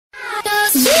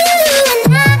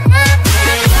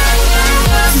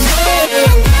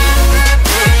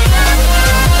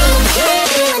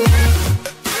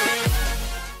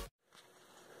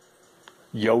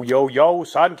Yo, yo, yo,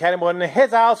 Son Cannibal in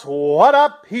his house. What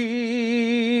up,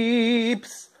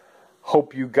 peeps?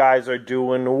 Hope you guys are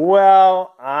doing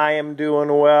well. I am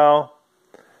doing well.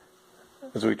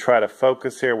 As we try to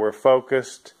focus here, we're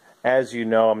focused. As you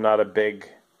know, I'm not a big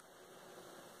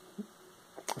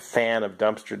fan of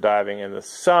dumpster diving in the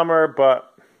summer,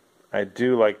 but I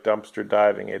do like dumpster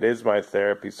diving. It is my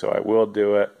therapy, so I will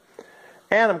do it.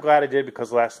 And I'm glad I did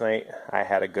because last night I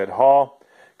had a good haul.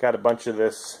 Got a bunch of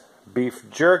this beef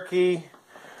jerky,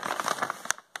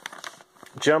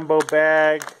 jumbo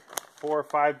bag, 4 or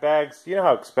 5 bags. You know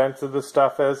how expensive this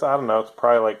stuff is? I don't know, it's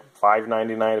probably like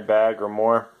 $5.99 a bag or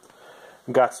more.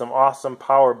 Got some awesome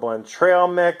Power Blend trail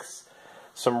mix,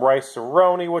 some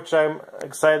rice-a-roni, which I'm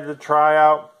excited to try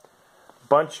out,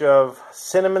 bunch of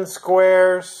cinnamon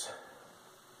squares.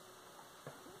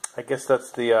 I guess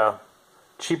that's the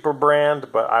cheaper brand,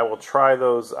 but I will try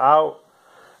those out.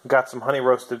 Got some honey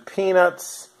roasted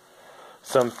peanuts,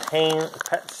 some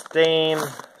pet stain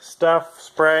stuff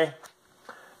spray.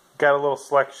 Got a little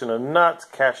selection of nuts,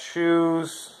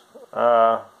 cashews,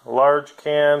 large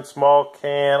can, small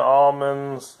can,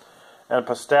 almonds, and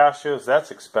pistachios.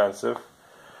 That's expensive.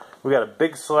 We got a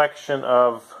big selection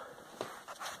of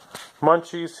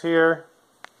munchies here.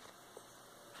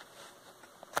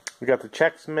 We got the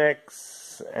Chex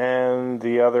Mix and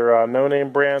the other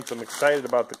no-name brands. I'm excited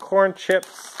about the corn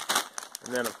chips.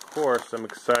 And then, of course, I'm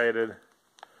excited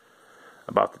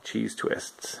about the cheese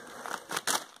twists.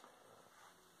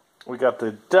 We got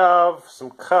the Dove,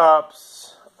 some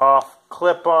cups, off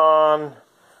clip-on.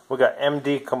 We got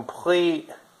MD Complete.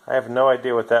 I have no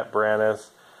idea what that brand is.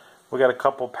 We got a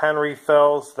couple pen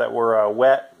refills that were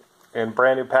wet in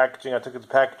brand new packaging. I took the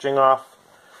packaging off.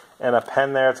 And a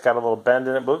pen there. It's got a little bend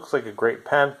in it, but it looks like a great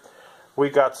pen. We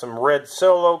got some red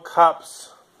Solo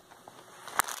cups.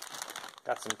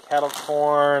 Got some kettle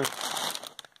corn.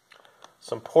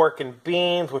 Some pork and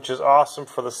beans, which is awesome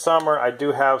for the summer. I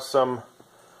do have some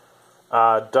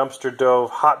dumpster dove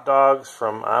hot dogs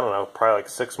from, I don't know, probably like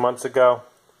 6 months ago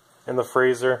in the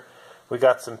freezer. We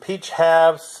got some peach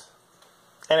halves.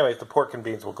 Anyways, the pork and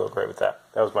beans will go great with that.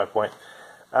 That was my point.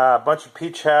 A bunch of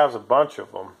peach halves, a bunch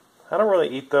of them. I don't really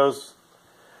eat those.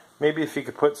 Maybe if you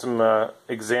could put some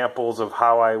examples of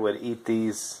how I would eat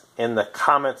these in the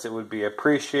comments, it would be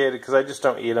appreciated, because I just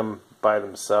don't eat them by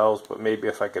themselves, but maybe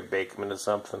if I could bake them into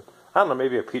something. I don't know,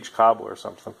 maybe a peach cobbler or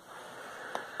something.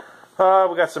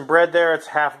 We got some bread there. It's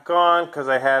half gone because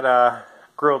I had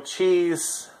grilled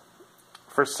cheese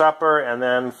for supper, and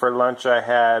then for lunch I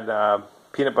had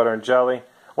peanut butter and jelly.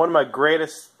 One of my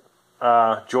greatest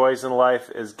joys in life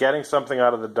is getting something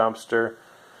out of the dumpster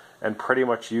and pretty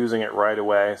much using it right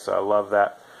away, so I love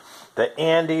that. The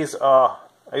Andes, I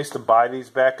used to buy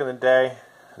these back in the day.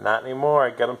 Not anymore.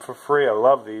 I get them for free. I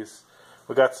love these.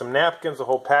 We got some napkins, a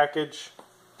whole package.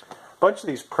 A bunch of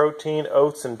these protein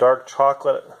oats and dark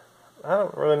chocolate. I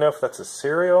don't really know if that's a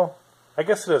cereal. I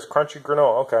guess it is. Crunchy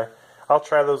granola. Okay. I'll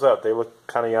try those out. They look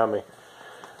kind of yummy.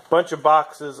 Bunch of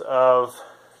boxes of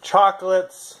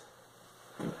chocolates.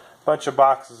 Bunch of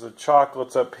boxes of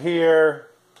chocolates up here.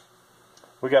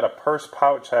 We got a purse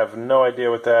pouch. I have no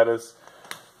idea what that is.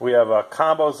 We have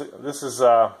combos. This is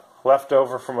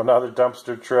leftover from another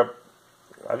dumpster trip.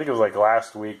 I think it was like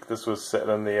last week. This was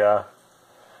sitting in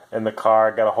the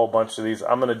car. I got a whole bunch of these.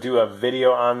 I'm going to do a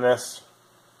video on this.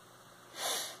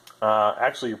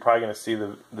 Actually, you're probably going to see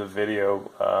the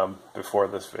video before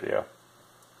this video.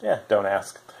 Yeah, don't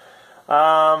ask.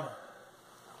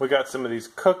 We got some of these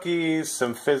cookies,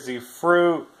 some fizzy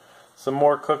fruit, some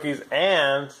more cookies,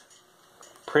 and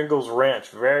Pringles Ranch.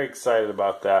 Very excited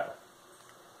about that.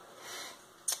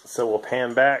 So we'll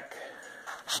pan back,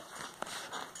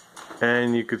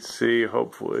 and you could see,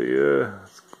 hopefully,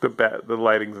 the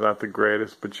lighting's not the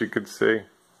greatest, but you could see.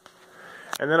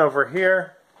 And then over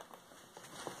here,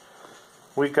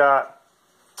 we got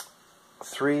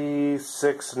 3,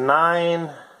 6,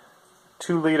 9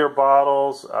 2-liter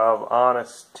bottles of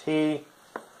Honest Tea.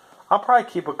 I'll probably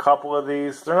keep a couple of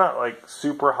these. They're not like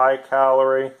super high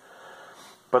calorie,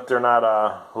 but they're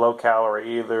not low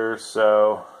calorie either,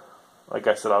 so like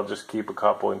I said, I'll just keep a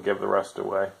couple and give the rest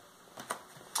away.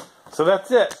 So that's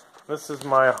it. This is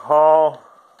my haul,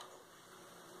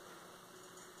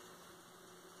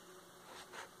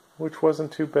 which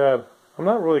wasn't too bad. I'm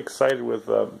not really excited with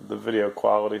the video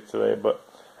quality today, but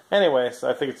anyways,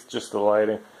 I think it's just the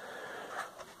lighting.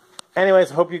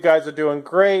 Anyways, I hope you guys are doing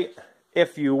great.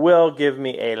 If you will, give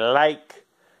me a like,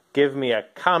 give me a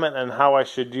comment on how I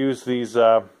should use these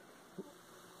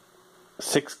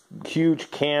 6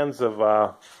 huge cans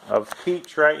of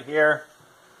peach right here.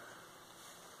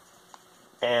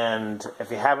 And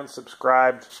if you haven't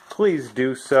subscribed, please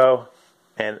do so.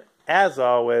 And as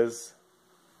always,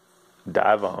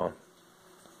 dive on.